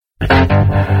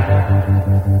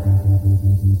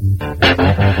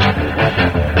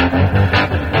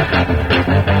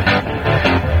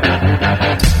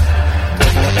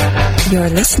You're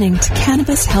listening to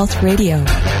Cannabis Health Radio.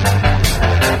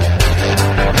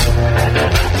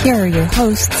 Here are your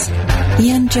hosts,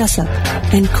 Ian Jessup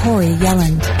and Corey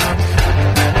Yelland.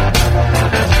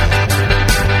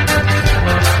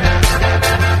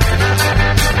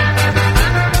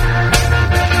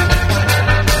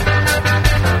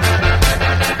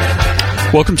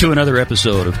 Welcome to another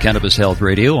episode of Cannabis Health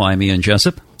Radio. I'm Ian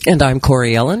Jessup. And I'm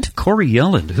Corey Yelland. Corey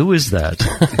Yelland, who is that?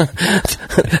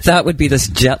 That would be this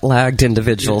jet-lagged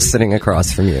individual sitting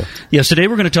across from you. Yes, today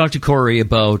we're going to talk to Corey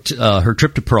about her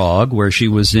trip to Prague, where she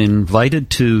was invited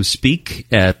to speak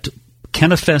at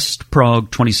Cannafest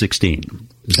Prague 2016.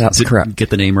 That's correct.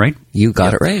 Get the name right? You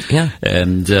got it right, yeah.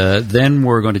 And then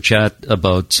we're going to chat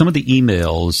about some of the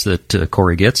emails that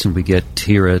Corey gets and we get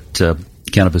here at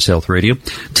Cannabis Health Radio.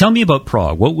 Tell me about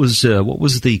Prague. What was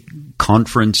the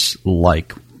conference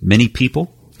like? Many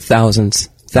people? Thousands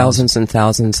and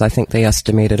thousands. I think they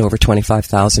estimated over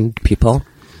 25,000 people.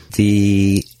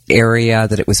 The area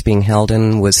that it was being held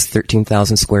in was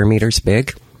 13,000 square meters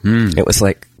big. It was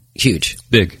like huge.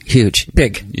 Big. Huge.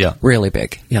 Big. Yeah. Really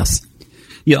big. Yes.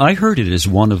 Yeah, I heard it is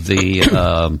one of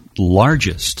the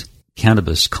largest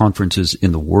cannabis conferences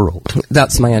in the world.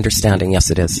 That's my understanding.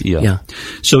 Yes, it is. Yeah.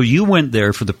 So you went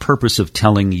there for the purpose of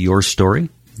telling your story?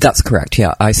 That's correct,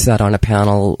 yeah. I sat on a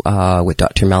panel with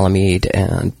Dr. Malamud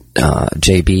and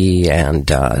JB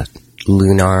and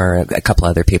Lunar, a couple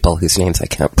other people whose names I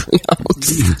can't pronounce.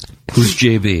 Who's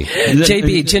JB?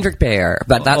 JB, Jindrik Bayer,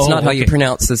 but that's not how you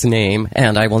pronounce his name,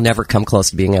 and I will never come close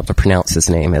to being able to pronounce his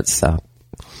name. It's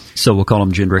So we'll call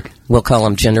him Jindrik? We'll call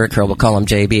him Jindrik, or we'll call him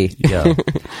JB. Yeah.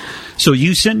 So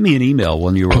you sent me an email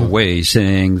when you were away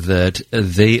saying that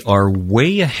they are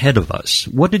way ahead of us.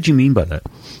 What did you mean by that?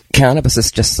 Cannabis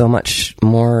is just so much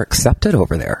more accepted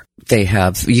over there.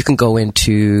 You can go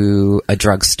into a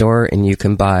drugstore and you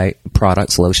can buy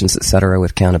products, lotions, etc.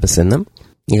 with cannabis in them.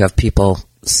 You have people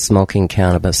smoking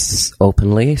cannabis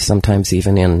openly, sometimes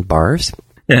even in bars.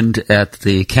 And at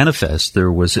the Cannafest,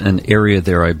 there was an area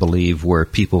there, I believe, where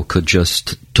people could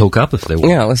just toke up if they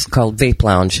wanted. Yeah, it was called Vape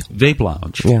Lounge. Vape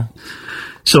Lounge. Yeah.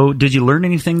 So did you learn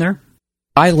anything there?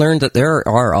 I learned that there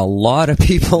are a lot of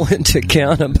people into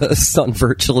cannabis on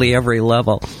virtually every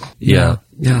level. Yeah.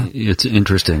 Yeah. It's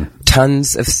interesting.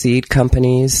 Tons of seed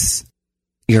companies,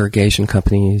 irrigation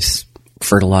companies,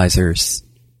 fertilizers,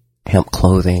 hemp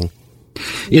clothing.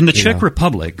 In the Czech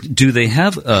Republic, do they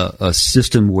have a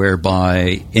system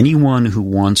whereby anyone who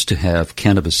wants to have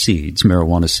cannabis seeds,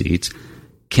 marijuana seeds,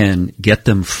 can get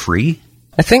them free?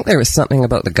 I think there was something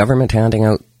about the government handing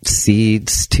out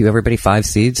seeds to everybody, 5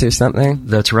 seeds or something.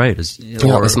 That's right.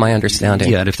 That was my understanding.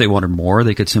 Yeah, and if they wanted more,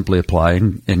 they could simply apply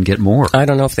and get more. I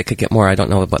don't know if they could get more. I don't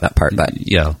know about that part, but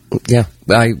yeah.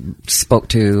 I spoke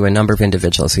to a number of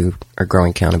individuals who are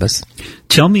growing cannabis.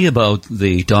 Tell me about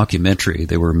the documentary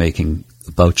they were making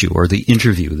about you, or the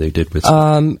interview they did with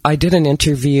you. I did an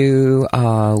interview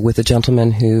with a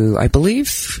gentleman who I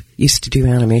believe used to do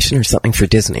animation or something for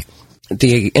Disney.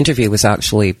 The interview was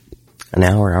actually an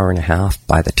hour and a half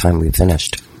by the time we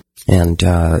finished. And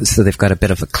so they've got a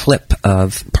bit of a clip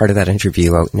of part of that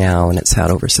interview out now, and it's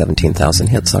had over 17,000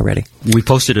 hits already. We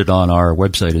posted it on our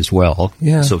website as well.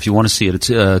 Yeah. So if you want to see it, it's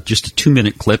just a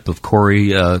 2-minute clip of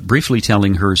Corey briefly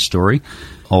telling her story,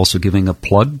 also giving a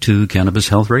plug to Cannabis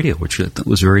Health Radio, which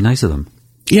was very nice of them.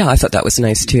 Yeah, I thought that was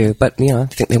nice too. But, I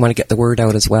think they want to get the word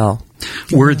out as well.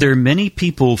 Were there many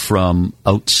people from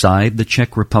outside the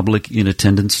Czech Republic in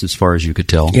attendance, as far as you could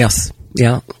tell? Yes.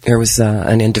 Yeah. There was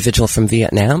an individual from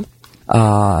Vietnam.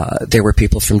 There were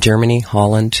people from Germany,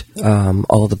 Holland,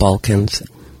 all of the Balkans,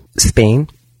 Spain.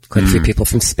 Quite a few people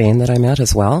from Spain that I met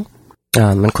as well.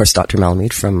 And, of course, Dr.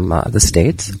 Malamud from the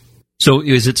States. So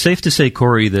is it safe to say,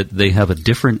 Corey, that they have a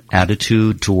different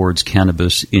attitude towards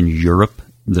cannabis in Europe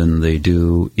than they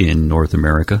do in North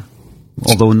America?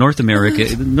 Although in North America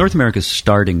is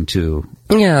starting to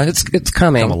it's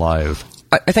coming. Come alive.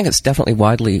 I think it's definitely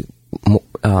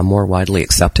more widely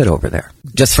accepted over there.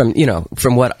 Just from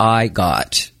what I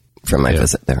got from my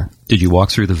visit there. Did you walk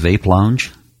through the Vape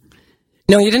Lounge?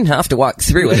 No, you didn't have to walk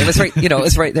through it. It was right, it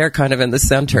was right there kind of in the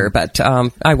center, but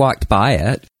I walked by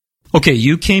it. Okay,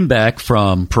 you came back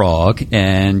from Prague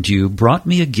and you brought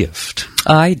me a gift.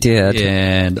 I did.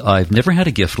 And I've never had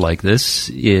a gift like this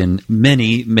in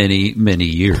many, many, many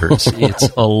years. It's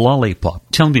a lollipop.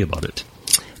 Tell me about it.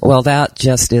 Well, that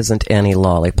just isn't any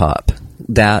lollipop.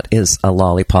 That is a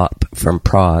lollipop from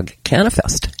Prague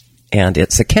Cannafest. And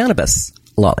it's a cannabis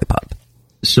lollipop.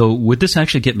 So would this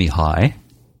actually get me high?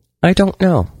 I don't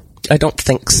know. I don't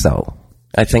think so.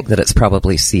 I think that it's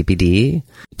probably CBD,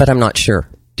 but I'm not sure.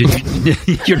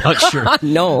 You're not sure?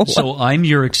 No. So I'm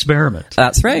your experiment.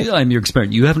 That's right. I'm your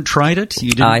experiment. You haven't tried it? You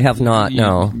didn't? I have not,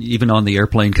 no. Even on the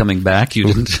airplane coming back, you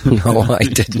didn't? No, I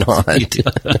did not.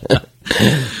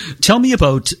 Tell me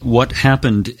about what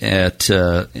happened at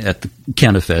the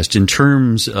CannaFest in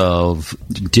terms of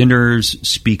dinners,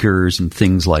 speakers, and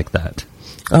things like that.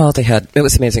 Oh, it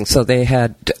was amazing. So they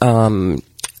had an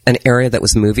area that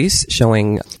was movies,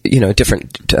 showing,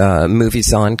 different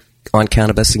movies on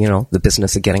cannabis, the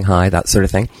business of getting high, that sort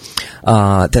of thing.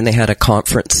 Then they had a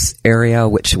conference area,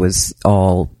 which was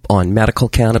all on medical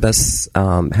cannabis,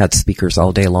 had speakers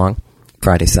all day long,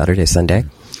 Friday, Saturday, Sunday.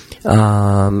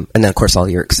 And then, of course, all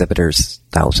your exhibitors,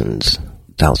 thousands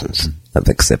of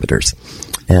exhibitors.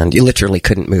 And you literally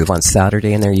couldn't move on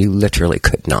Saturday in there. You literally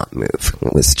could not move.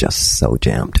 It was just so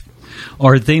jammed.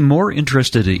 Are they more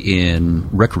interested in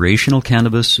recreational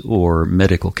cannabis or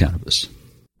medical cannabis?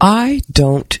 I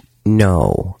don't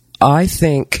know. I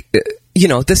think,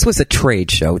 this was a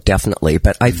trade show, definitely,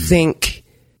 but I think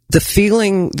the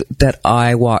feeling that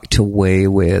I walked away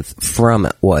with from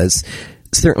it was,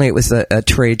 certainly it was a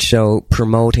trade show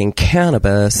promoting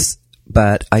cannabis,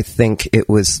 but I think it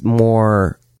was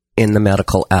more in the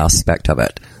medical aspect of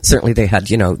it. Certainly they had,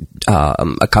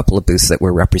 a couple of booths that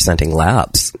were representing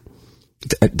labs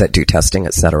that do testing,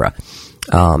 etc.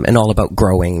 And all about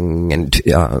growing and,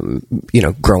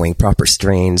 growing proper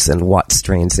strains and what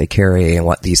strains they carry and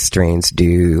what these strains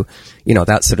do,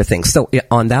 that sort of thing. So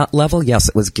on that level, yes,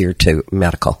 it was geared to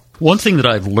medical. One thing that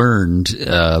I've learned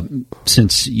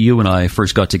since you and I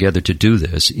first got together to do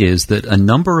this is that a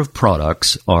number of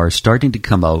products are starting to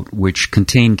come out which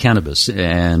contain cannabis,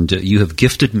 and you have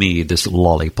gifted me this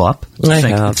lollipop.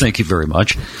 Thank you very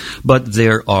much. But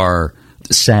there are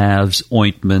salves,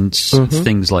 ointments,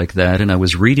 things like that, and I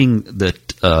was reading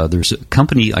that there's a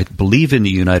company, I believe in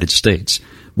the United States,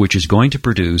 which is going to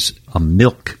produce a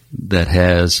milk that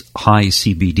has high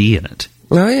CBD in it.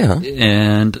 Oh, yeah.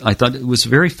 And I thought it was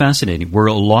very fascinating. Were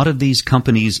a lot of these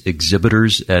companies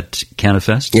exhibitors at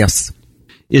CannaFest? Yes.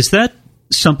 Is that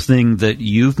something that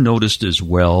you've noticed as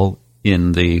well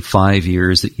in the 5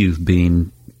 years that you've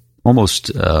been almost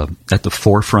at the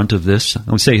forefront of this?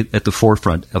 I would say at the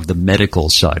forefront of the medical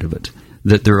side of it,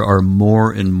 that there are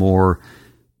more and more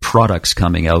products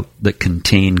coming out that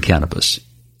contain cannabis.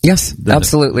 Yes,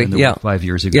 absolutely. Than there were 5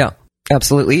 years ago. Yeah.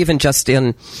 Absolutely. Even just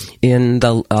in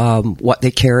the what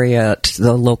they carry at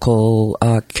the local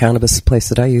cannabis place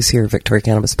that I use here, Victoria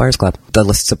Cannabis Buyers Club, the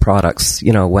lists of products.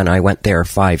 When I went there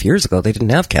 5 years ago, they didn't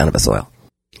have cannabis oil.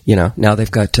 Now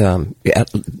they've got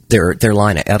their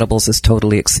line of edibles is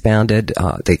totally expanded.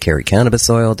 They carry cannabis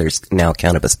oil. There's now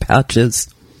cannabis patches.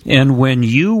 And when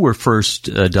you were first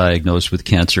diagnosed with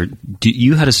cancer,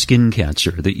 you had a skin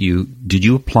cancer. Did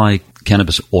you apply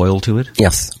cannabis oil to it?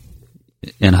 Yes.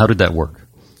 And how did that work?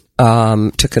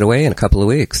 Took it away in a couple of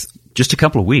weeks. Just a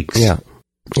couple of weeks? Yeah.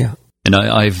 And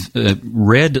I've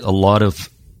read a lot of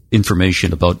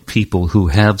information about people who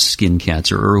have skin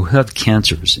cancer or who have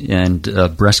cancers and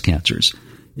breast cancers.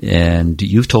 And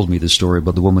you've told me the story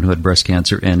about the woman who had breast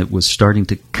cancer and it was starting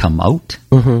to come out.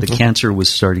 The cancer was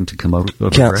starting to come out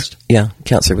of her breast? Yeah,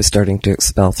 cancer was starting to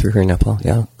expel through her nipple,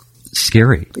 yeah.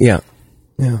 Scary. Yeah,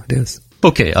 it is.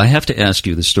 Okay, I have to ask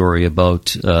you the story about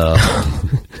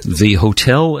the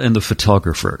hotel and the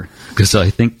photographer, because I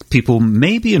think people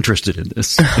may be interested in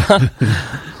this.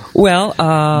 Well,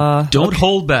 don't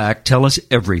hold back. Tell us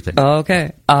everything.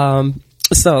 Okay.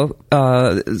 So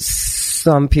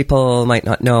some people might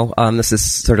not know. This is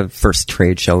sort of first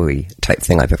trade showy type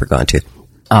thing I've ever gone to,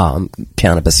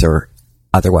 cannabis or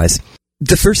otherwise.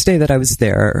 The first day that I was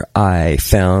there, I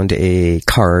found a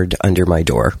card under my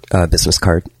door, a business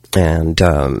card. And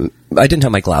I didn't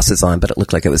have my glasses on, but it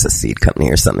looked like it was a seed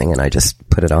company or something, and I just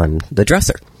put it on the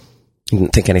dresser.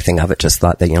 Didn't think anything of it, just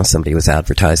thought that, somebody was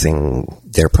advertising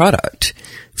their product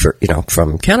for,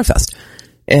 from CannaFest.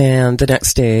 And the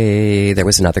next day, there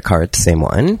was another card, the same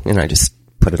one, and I just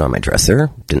put it on my dresser.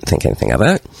 Didn't think anything of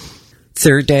it.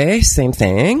 Third day, same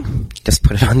thing. Just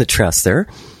put it on the dresser.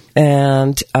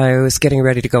 And I was getting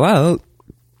ready to go out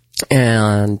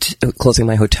and closing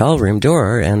my hotel room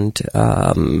door, and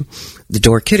the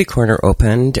door kitty corner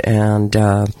opened, and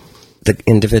the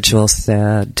individual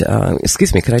said,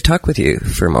 excuse me, could I talk with you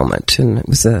for a moment? And it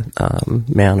was a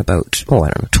man about,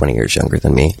 20 years younger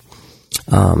than me.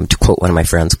 To quote one of my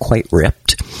friends, quite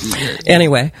ripped.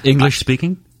 Anyway. English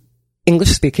speaking? English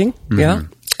speaking, yeah.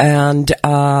 And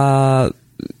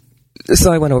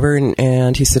so I went over,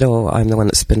 and he said, I'm the one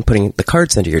that's been putting the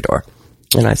cards under your door.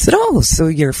 And I said, so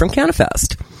you're from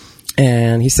CannaFest?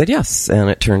 And he said, yes. And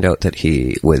it turned out that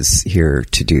he was here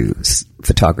to do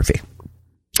photography.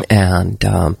 And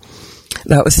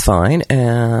that was fine.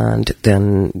 And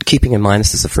then, keeping in mind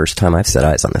this is the first time I've set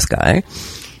eyes on this guy,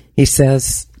 he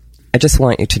says, I just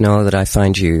want you to know that I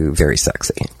find you very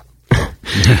sexy.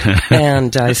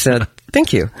 And I said,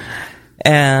 thank you.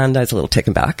 And I was a little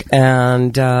taken back.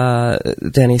 And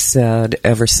then he said,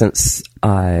 ever since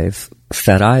I've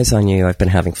set eyes on you, I've been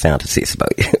having fantasies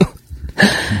about you.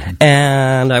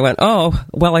 And I went, oh,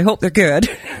 well, I hope they're good.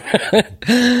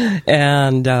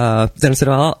 And then I said,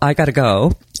 well, I got to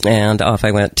go. And off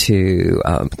I went to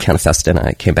CannaFest, and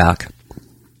I came back.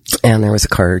 And there was a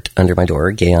card under my door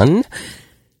again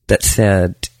that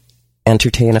said,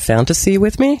 entertain a fantasy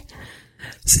with me.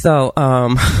 So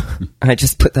I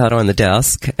just put that on the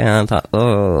desk and thought,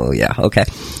 oh, yeah, okay.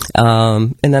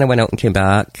 And then I went out and came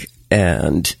back,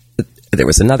 and there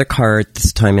was another card,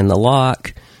 this time in the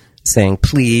lock, saying,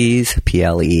 please,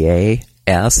 Pleas,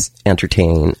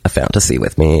 entertain a fantasy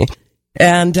with me.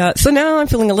 And so now I'm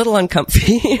feeling a little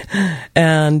uncomfy.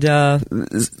 And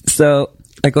so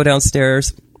I go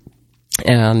downstairs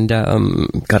and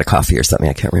got a coffee or something.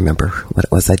 I can't remember what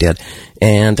it was I did.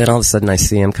 And then all of a sudden I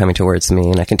see him coming towards me,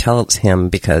 and I can tell it's him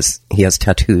because he has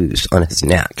tattoos on his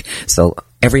neck. So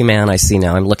every man I see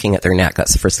now, I'm looking at their neck.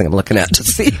 That's the first thing I'm looking at to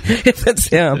see if it's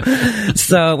him.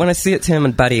 So when I see it's him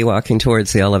and Buddy walking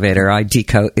towards the elevator, I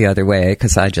deke out the other way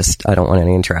because I don't want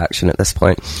any interaction at this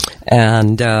point.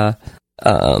 And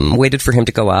waited for him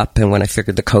to go up, and when I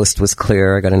figured the coast was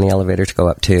clear, I got in the elevator to go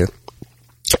up too.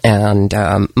 And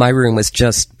my room was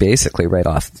just basically right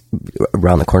off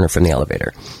around the corner from the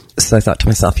elevator. So I thought to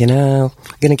myself, I'm going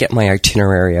to get my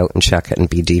itinerary out and check it and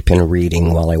be deep in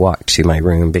reading while I walk to my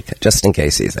room, because, just in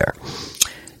case he's there.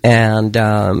 And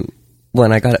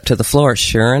when I got up to the floor,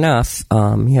 sure enough,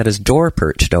 he had his door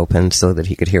perched open so that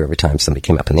he could hear every time somebody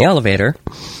came up in the elevator.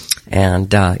 And,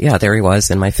 there he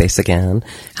was in my face again.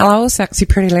 Hello, sexy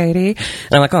pretty lady.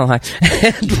 And I'm like, oh, hi.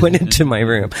 And went into my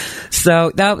room.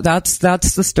 So that's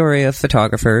the story of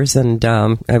photographers. And,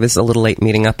 I was a little late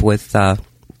meeting up with,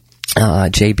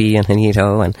 JB and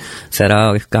Hanito, and said,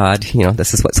 oh, God,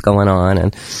 this is what's going on.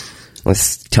 And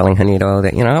was telling Hanito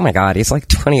that, oh my God, he's like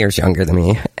 20 years younger than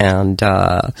me. And,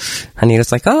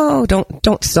 Hanito's like, oh,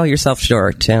 don't sell yourself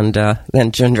short. And,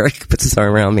 then Jen Drake puts his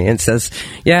arm around me and says,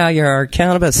 yeah, you're our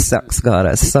cannabis sex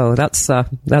goddess. So that's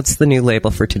the new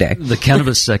label for today. The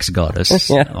cannabis sex goddess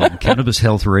Yeah. on Cannabis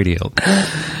Health Radio.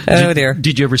 Oh dear.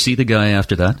 Did you ever see the guy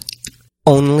after that?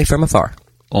 Only from afar.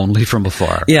 Only from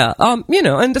afar. Yeah.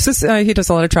 And this is, he does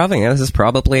a lot of traveling. This is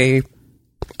probably,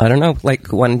 I don't know,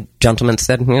 like one gentleman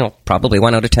said, probably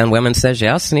 1 out of 10 women says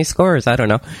yes, and he scores. I don't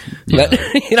know. Yeah. But,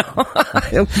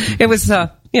 it was,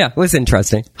 it was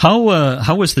interesting.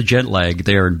 How was the jet lag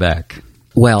there and back?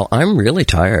 Well, I'm really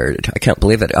tired. I can't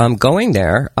believe it. Going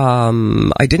there,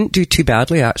 I didn't do too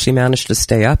badly. I actually managed to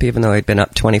stay up, even though I'd been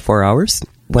up 24 hours.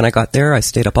 When I got there, I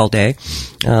stayed up all day.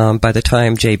 By the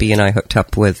time JB and I hooked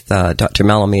up with Dr.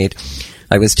 Malamede,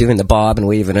 I was doing the bob and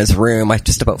weave in his room. I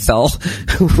just about fell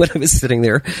when I was sitting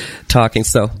there talking.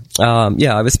 So,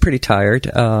 I was pretty tired.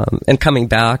 And coming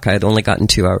back, I had only gotten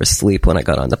 2 hours sleep when I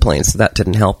got on the plane, so that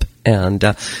didn't help. And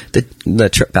the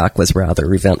trip back was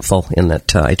rather eventful in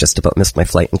that I just about missed my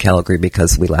flight in Calgary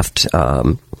because we left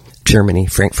Germany,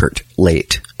 Frankfurt,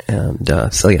 late. And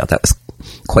that was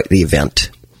quite the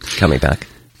event coming back.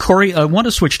 Corey, I want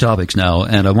to switch topics now,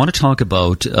 and I want to talk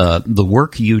about the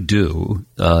work you do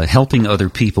helping other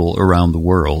people around the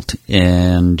world.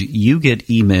 And you get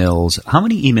emails. How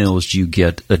many emails do you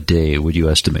get a day, would you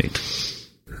estimate?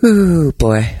 Ooh,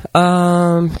 boy.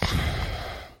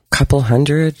 Couple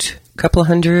hundred, yeah. Couple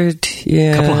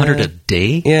hundred a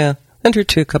day? Yeah, 100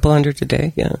 to a couple hundred a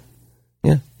day, yeah.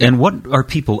 And what are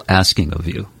people asking of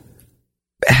you?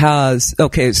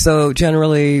 So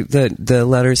generally the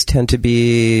letters tend to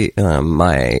be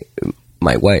my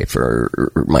wife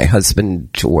or my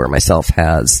husband or myself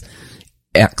has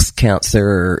X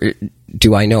cancer.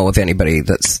 Do I know of anybody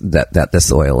that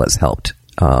this oil has helped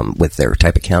with their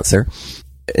type of cancer?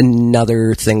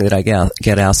 Another thing that I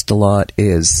get asked a lot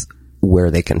is where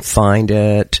they can find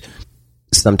it.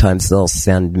 Sometimes they'll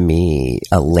send me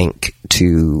a link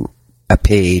to a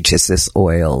page. Is this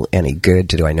oil any good?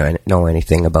 Do I know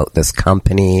anything about this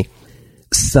company?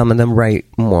 Some of them write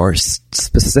more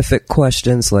specific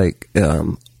questions like,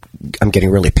 I'm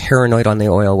getting really paranoid on the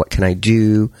oil. What can I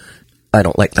do? I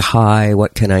don't like the high.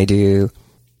 What can I do?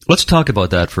 Let's talk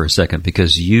about that for a second,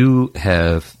 because you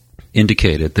have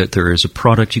indicated that there is a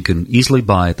product you can easily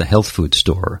buy at the health food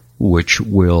store which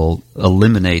will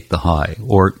eliminate the high,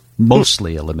 or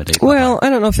mostly eliminate the high. Well, I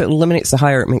don't know if it eliminates the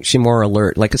high or it makes you more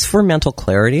alert. Like, it's for mental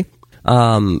clarity.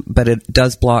 But it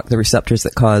does block the receptors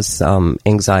that cause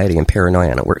anxiety and paranoia,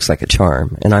 and it works like a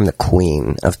charm. And I'm the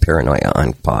queen of paranoia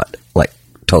on pot, like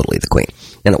totally the queen.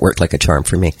 And it worked like a charm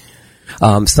for me.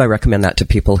 So I recommend that to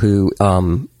people who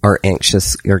are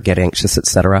anxious or get anxious,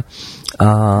 etc.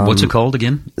 What's it called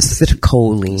again?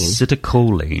 Citicoline.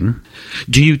 Citicoline.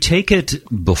 Do you take it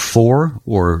before,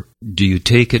 or do you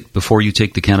take it before you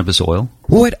take the cannabis oil?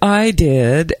 What I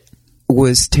did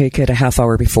was take it a half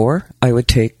hour before. I would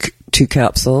take 2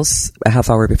 capsules a half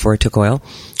hour before I took oil.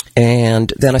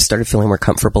 And then I started feeling more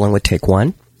comfortable and would take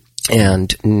 1.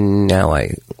 And now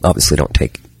I obviously don't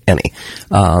take any.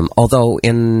 Although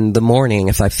in the morning,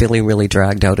 if I'm feeling really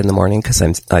dragged out in the morning,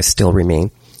 because I still remain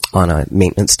on a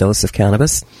maintenance dose of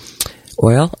cannabis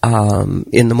oil,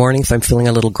 in the morning, if I'm feeling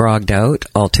a little grogged out,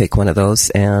 I'll take one of those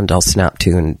and I'll snap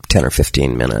to in 10 or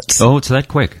 15 minutes. Oh, it's that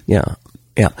quick. Yeah.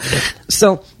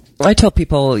 So I tell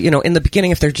people, in the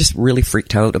beginning, if they're just really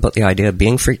freaked out about the idea of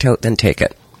being freaked out, then take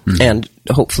it. Mm-hmm. And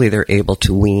hopefully they're able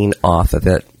to wean off of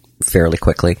it fairly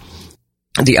quickly.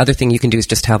 The other thing you can do is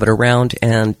just have it around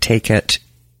and take it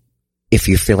if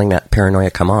you're feeling that paranoia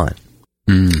come on.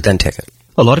 Then take it.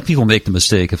 A lot of people make the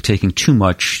mistake of taking too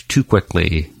much too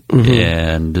quickly,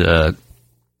 and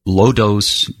low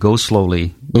dose, go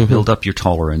slowly, build up your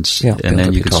tolerance, and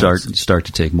then you can start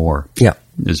to take more. Yeah.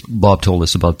 As Bob told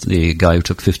us about the guy who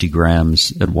took 50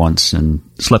 grams at once and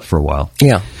slept for a while.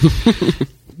 Yeah.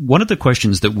 One of the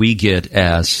questions that we get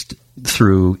asked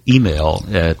through email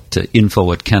at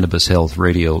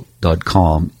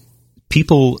info@cannabishealthradio.com,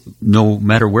 people, no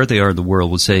matter where they are in the world,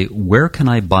 will say, where can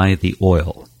I buy the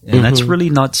oil? And that's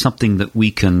really not something that we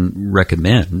can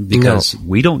recommend, because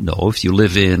we don't know. If you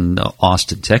live in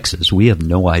Austin, Texas, we have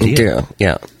no idea.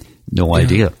 Yeah. No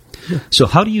idea. Yeah. So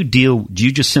how do you do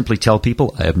you just simply tell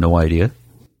people, I have no idea?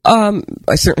 I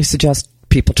certainly suggest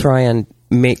people try and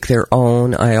make their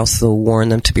own. I also warn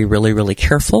them to be really, really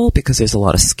careful, because there's a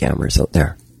lot of scammers out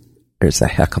there. There's a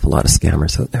heck of a lot of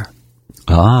scammers out there.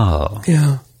 Ah.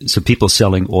 Yeah. So people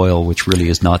selling oil which really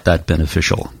is not that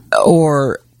beneficial.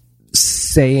 Or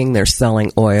saying they're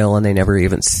selling oil and they never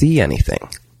even see anything.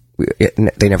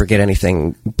 They never get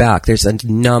anything back. There's a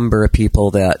number of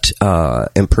people that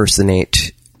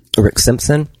impersonate Rick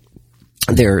Simpson.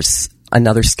 There's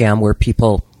another scam where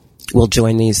people will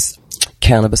join these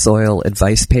cannabis oil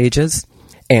advice pages,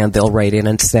 and they'll write in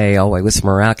and say, I was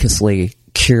miraculously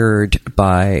cured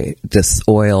by this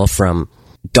oil from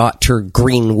Dr.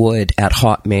 Greenwood at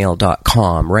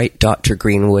hotmail.com, right? Dr.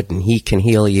 Greenwood, and he can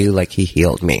heal you like he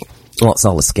healed me. Well, it's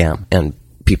all a scam, and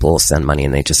people will send money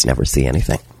and they just never see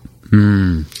anything.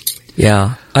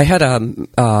 Yeah. I had a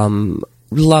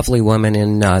lovely woman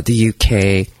in the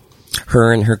UK.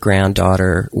 Her and her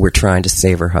granddaughter were trying to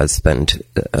save her husband,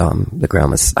 the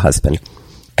grandma's husband,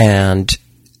 and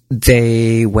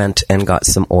they went and got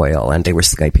some oil, and they were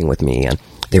Skyping with me, and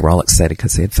they were all excited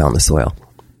because they had found this oil.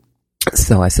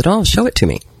 So I said, show it to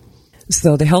me.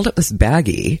 So they held up this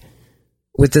baggie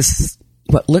with this,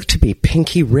 what looked to be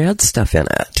pinky red stuff in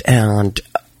it. And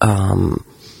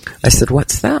I said,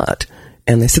 what's that?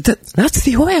 And they said, that's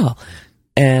the oil.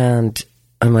 And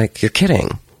I'm like, you're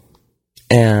kidding.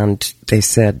 And they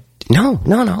said, no.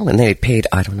 And they paid,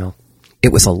 I don't know.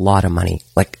 It was a lot of money,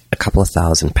 like a couple of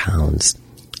 £1,000.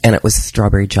 And it was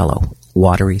strawberry jello,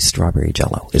 watery strawberry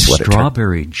jello is what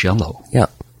Strawberry jello? Yeah.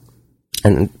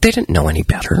 And they didn't know any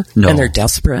better. No. And they're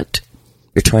desperate.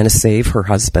 They're trying to save her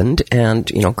husband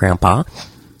and, grandpa.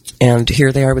 And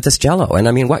here they are with this jello. And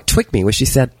I mean, what twigged me was she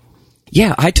said,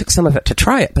 yeah, I took some of it to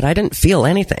try it, but I didn't feel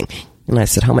anything. And I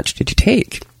said, how much did you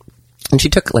take? And she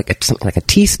took something like a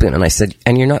teaspoon. And I said,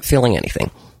 and you're not feeling anything.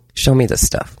 Show me this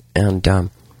stuff. And,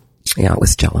 it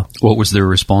was jello. What was their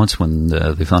response when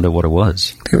they found out what it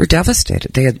was? They were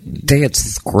devastated. They had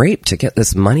scraped to get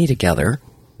this money together.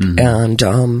 And,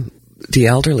 the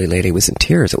elderly lady was in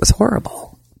tears. It was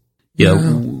horrible.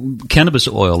 Yeah. Cannabis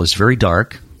oil is very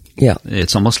dark. Yeah.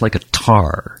 It's almost like a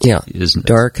tar. Yeah. Isn't it?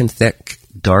 Dark and thick.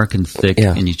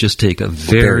 Yeah. And you just take a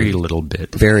very little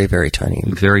bit. Very, very tiny.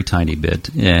 Very tiny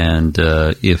bit. And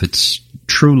if it's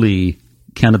truly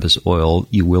cannabis oil,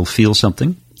 you will feel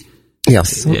something.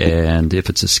 Yes. And if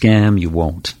it's a scam, you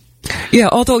won't. Yeah,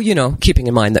 although, keeping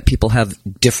in mind that people have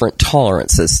different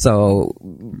tolerances. So,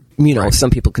 right.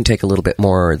 Some people can take a little bit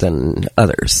more than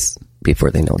others before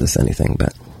they notice anything.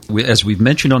 But as we've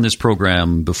mentioned on this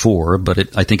program before,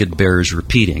 but I think it bears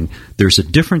repeating, there's a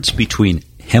difference between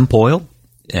hemp oil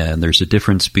and there's a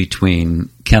difference between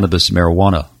cannabis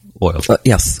marijuana oil.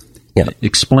 Yes. Yeah.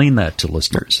 Explain that to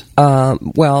listeners.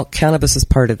 Well, cannabis is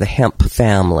part of the hemp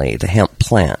family, the hemp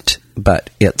plant,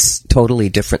 but it's totally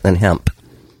different than hemp.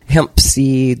 hemp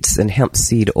seeds and hemp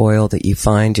seed oil that you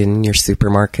find in your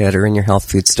supermarket or in your health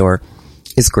food store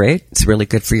is great. It's really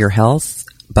good for your health,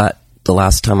 but the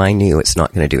last time I knew, it's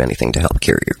not going to do anything to help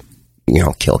cure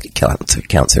kill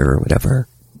cancer or whatever.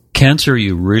 Cancer,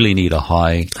 you really need a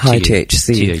high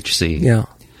THC. Yeah.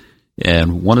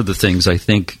 And one of the things I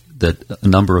think that a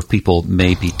number of people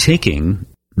may be taking,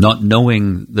 not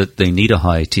knowing that they need a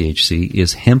high THC,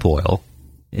 is hemp oil.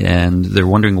 And they're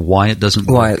wondering why it doesn't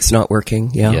work. Why it's not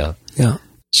working, yeah.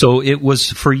 So it was,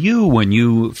 for you, when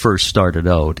you first started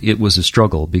out, it was a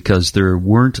struggle because there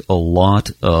weren't a lot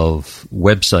of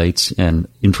websites and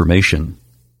information.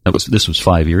 This was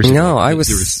 5 years ago. No, I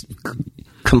was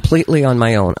completely on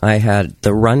my own. I had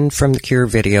the Run from the Cure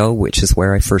video, which is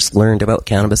where I first learned about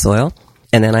cannabis oil.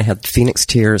 And then I had the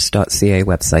phoenixtears.ca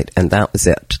website, and that was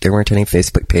it. There weren't any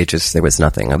Facebook pages. There was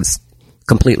nothing. I was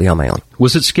completely on my own.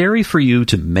 Was it scary for you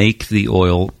to make the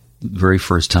oil the very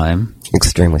first time?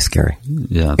 Extremely scary.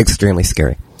 Yeah. Extremely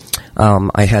scary.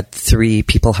 I had 3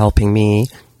 people helping me.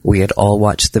 We had all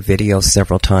watched the video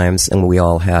several times, and we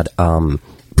all had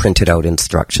printed out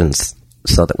instructions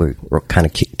so that we were kind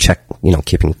of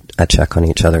keeping a check on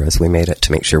each other as we made it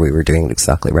to make sure we were doing it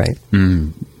exactly right. Do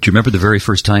you remember the very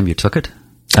first time you took it?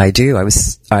 I do. I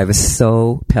was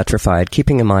so petrified,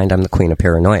 keeping in mind I'm the queen of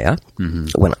paranoia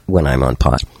when I'm on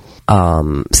pot.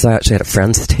 So I actually had a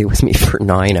friend stay with me for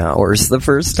 9 hours the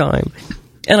first time.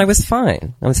 And I was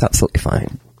fine. I was absolutely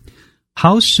fine.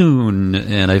 How soon,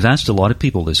 and I've asked a lot of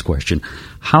people this question,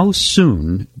 how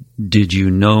soon did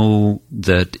you know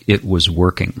that it was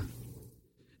working?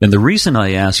 And the reason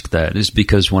I ask that is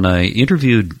because when I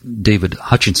interviewed David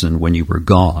Hutchinson when you were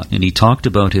gone, and he talked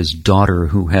about his daughter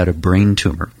who had a brain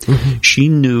tumor, she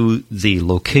knew the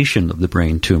location of the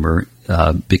brain tumor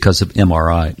because of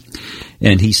MRI.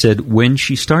 And he said when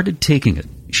she started taking it,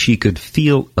 she could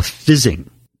feel a fizzing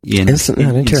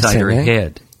inside her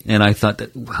head. And I thought,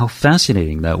 how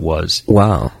fascinating that was.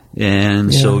 Wow.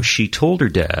 And so she told her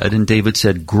dad, and David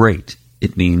said, great,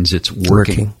 it means it's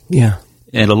working. Yeah.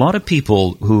 And a lot of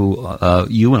people who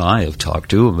you and I have talked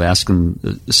to have asked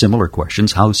them similar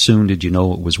questions. How soon did you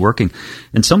know it was working?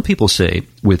 And some people say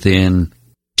within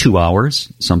 2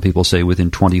 hours. Some people say within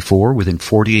 24, within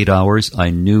 48 hours, I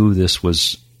knew this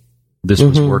was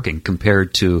working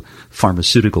compared to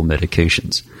pharmaceutical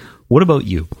medications. What about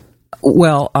you?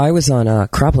 Well, I was on a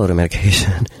crap load of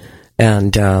medication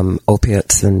and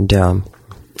opiates and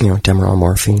Demerol,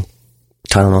 morphine,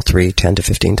 Tylenol 3, 10 to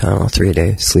 15 Tylenol 3 a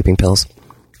day, sleeping pills,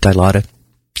 Dilaudid,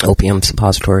 opium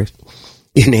suppositories,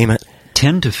 you name it.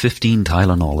 10 to 15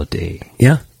 Tylenol a day.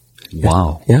 Yeah.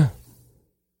 Wow. Yeah.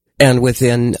 And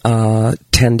within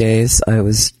 10 days, I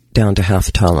was down to half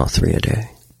a Tylenol 3 a day.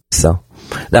 So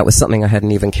that was something I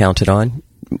hadn't even counted on,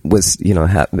 was,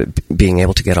 being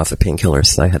able to get off the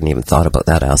painkillers. I hadn't even thought about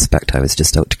that aspect. I was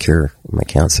just out to cure my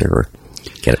cancer or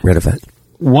get rid of it.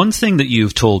 One thing that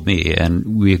you've told me,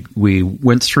 and we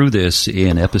went through this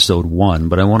in episode 1,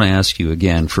 but I want to ask you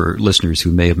again for listeners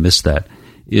who may have missed that,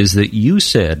 is that you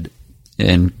said,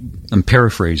 and I'm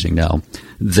paraphrasing now,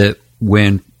 that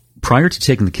when prior to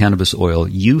taking the cannabis oil,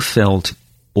 you felt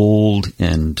old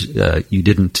and you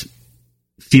didn't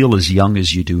feel as young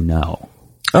as you do now.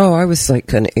 Oh, I was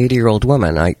like an 80-year-old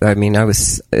woman. I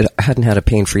hadn't had a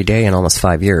pain-free day in almost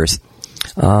 5 years.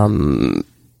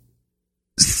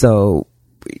 So,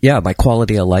 yeah, my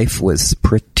quality of life was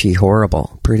pretty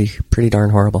horrible, pretty darn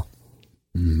horrible.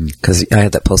 Because I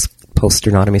had that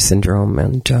post-sternotomy syndrome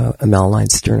and a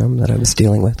malaligned sternum that I was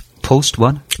dealing with. Post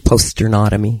what?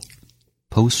 Post-sternotomy.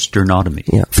 Post-sternotomy?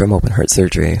 Yeah, from open heart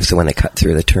surgery. So when they cut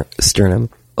through the sternum.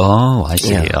 Oh, I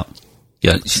see, yeah.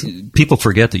 People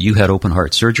forget that you had open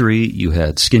heart surgery, you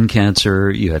had skin cancer,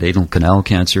 you had anal canal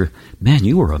cancer. Man,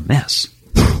 you were a mess.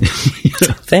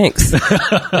 Thanks.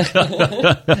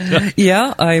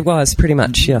 Yeah, I was pretty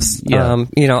much, yes. Yeah.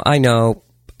 I know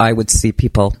I would see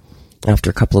people after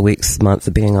a couple of weeks, month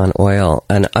of being on oil,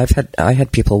 and I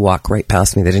had people walk right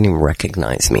past me. They didn't even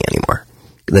recognize me anymore.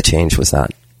 The change was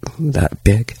that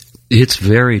big. It's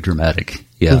very dramatic.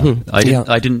 Yeah.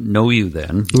 I didn't know you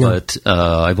then, but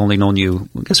I've only known you,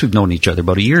 I guess we've known each other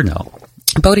about a year now.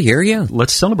 About a year, yeah.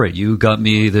 Let's celebrate. You got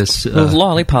me this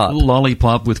lollipop.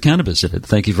 Lollipop with cannabis in it.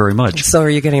 Thank you very much. So are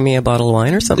you getting me a bottle of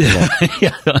wine or something?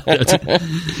 Yeah.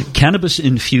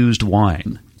 Cannabis-infused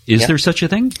wine. Is there such a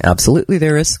thing? Absolutely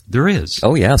there is. There is?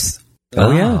 Oh, yes.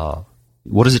 Oh, yeah.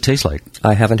 What does it taste like?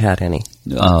 I haven't had any.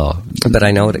 But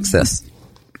I know it exists.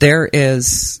 There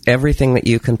is everything that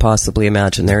you can possibly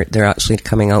imagine. They're actually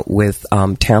coming out with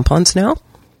tampons now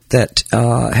that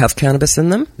have cannabis in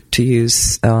them to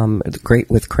use, great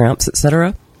with cramps,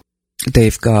 etc.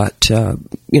 They've got,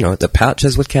 the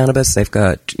pouches with cannabis. They've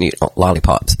got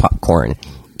lollipops, popcorn,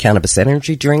 cannabis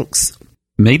energy drinks.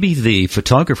 Maybe the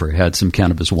photographer had some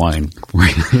cannabis wine.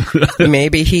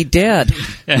 Maybe he did.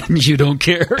 And you don't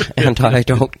care. And I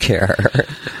don't care.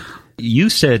 You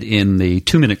said in the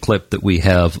 2-minute clip that we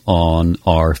have on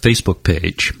our Facebook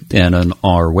page and on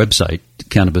our website,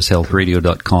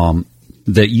 cannabishealthradio.com,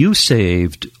 that you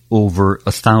saved over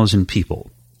 1,000 people.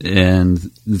 And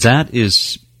that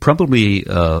is probably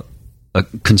a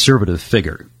conservative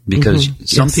figure because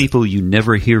some people you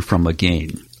never hear from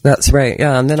again. That's right,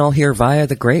 yeah. And then I'll hear via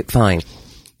the grapevine.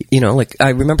 I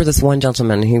remember this one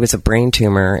gentleman, he was a brain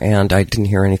tumor, and I didn't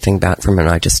hear anything back from him.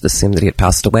 I just assumed that he had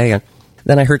passed away. And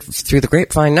then I heard through the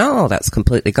grapevine, no, that's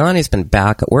completely gone. He's been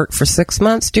back at work for 6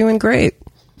 months, doing great.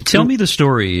 Tell me the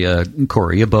story,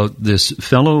 Corey, about this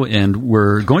fellow, and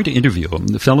we're going to interview him,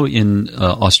 the fellow in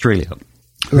Australia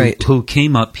who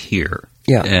came up here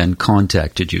and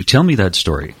contacted you. Tell me that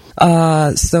story.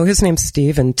 So his name's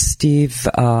Steve, and Steve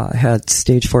had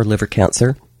stage 4 liver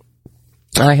cancer.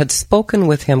 I had spoken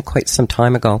with him quite some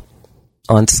time ago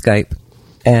on Skype,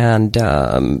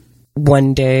 and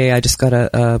one day I just got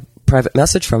a private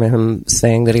message from him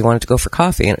saying that he wanted to go for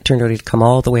coffee, and it turned out he'd come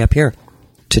all the way up here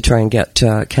to try and get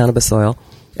cannabis oil,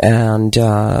 and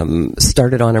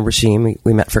started on a regime.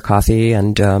 We met for coffee,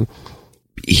 and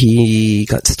he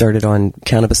got started on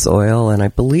cannabis oil, and I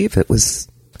believe it was,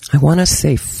 I want to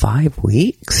say 5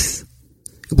 weeks.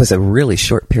 It was a really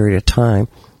short period of time.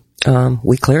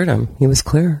 We cleared him. He was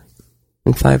clear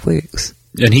in 5 weeks.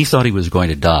 And he thought he was going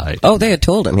to die. Oh, they had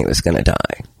told him he was going to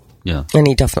die. Yeah. And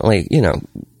he definitely,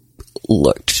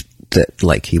 looked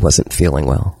like he wasn't feeling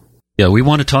well. Yeah, we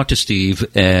want to talk to Steve,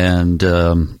 and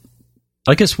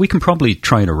I guess we can probably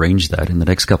try and arrange that in the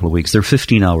next couple of weeks. They're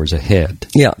 15 hours ahead.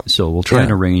 Yeah. So we'll try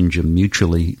and arrange a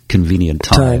mutually convenient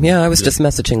time. Yeah, I was just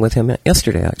messaging with him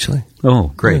yesterday, actually.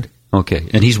 Oh, great. Yeah. Okay.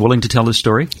 And he's willing to tell his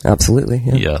story? Absolutely,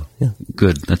 yeah.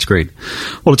 Good. That's great.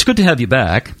 Well, it's good to have you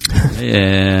back.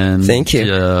 And thank you.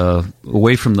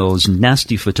 Away from those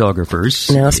nasty photographers.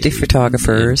 In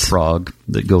Prague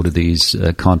that go to these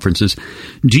conferences.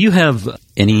 Do you have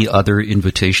any other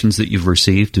invitations that you've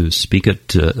received to speak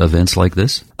at events like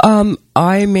this?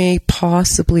 I may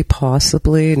possibly,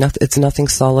 it's nothing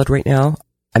solid right now.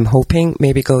 I'm hoping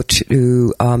maybe go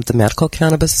to the Medical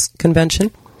Cannabis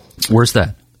Convention. Where's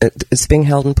that? It's being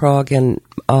held in Prague in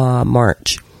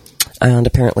March, and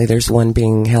apparently there's one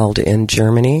being held in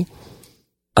Germany.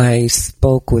 I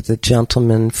spoke with a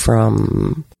gentleman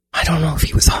from, I don't know if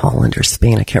he was Holland or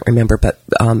Spain, I can't remember, but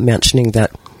mentioning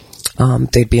that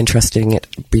they'd be interested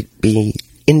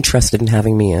in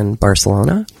having me in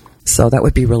Barcelona. So that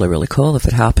would be really, really cool if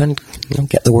it happened.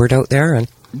 Get the word out there. And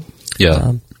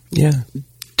yeah.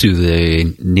 Do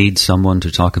they need someone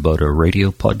to talk about a radio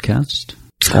podcast?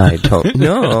 I don't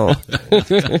know.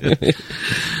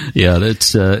 Yeah,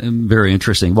 that's very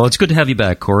interesting. Well, it's good to have you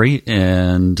back, Corey,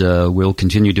 and we'll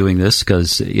continue doing this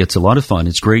because it's a lot of fun.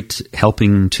 It's great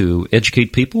helping to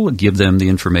educate people and give them the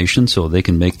information so they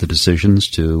can make the decisions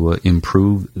to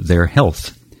improve their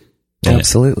health.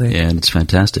 Absolutely. And it's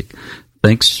fantastic.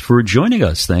 Thanks for joining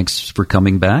us. Thanks for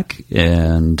coming back,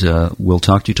 and we'll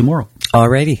talk to you tomorrow.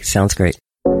 Alrighty, sounds great.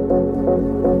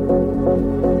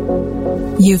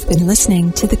 You've been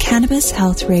listening to the Cannabis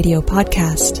Health Radio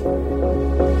podcast.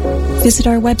 Visit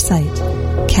our website,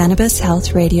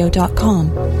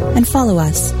 cannabishealthradio.com, and follow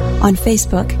us on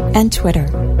Facebook and Twitter.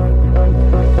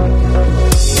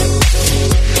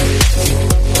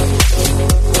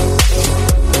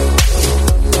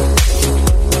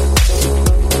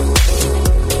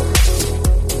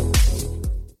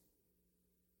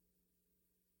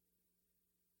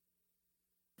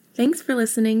 Thanks for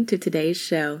listening to today's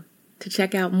show. To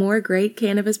check out more great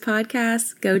cannabis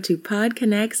podcasts, go to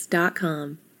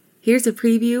podconnects.com. Here's a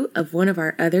preview of one of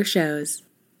our other shows.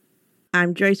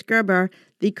 I'm Joyce Gerber,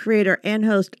 the creator and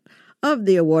host of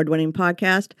the award-winning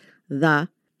podcast, The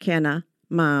Canna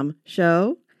Mom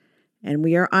Show. And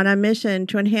we are on a mission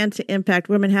to enhance the impact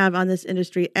women have on this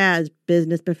industry as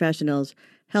business professionals,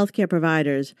 healthcare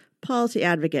providers, policy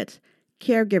advocates,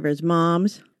 caregivers,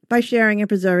 moms, by sharing and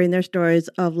preserving their stories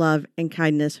of love and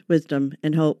kindness, wisdom,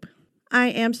 and hope. I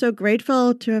am so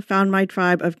grateful to have found my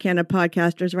tribe of Canna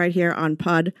podcasters right here on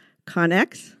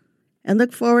PodConX, and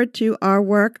look forward to our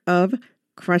work of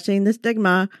crushing the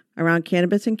stigma around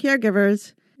cannabis and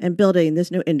caregivers and building this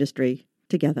new industry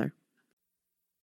together.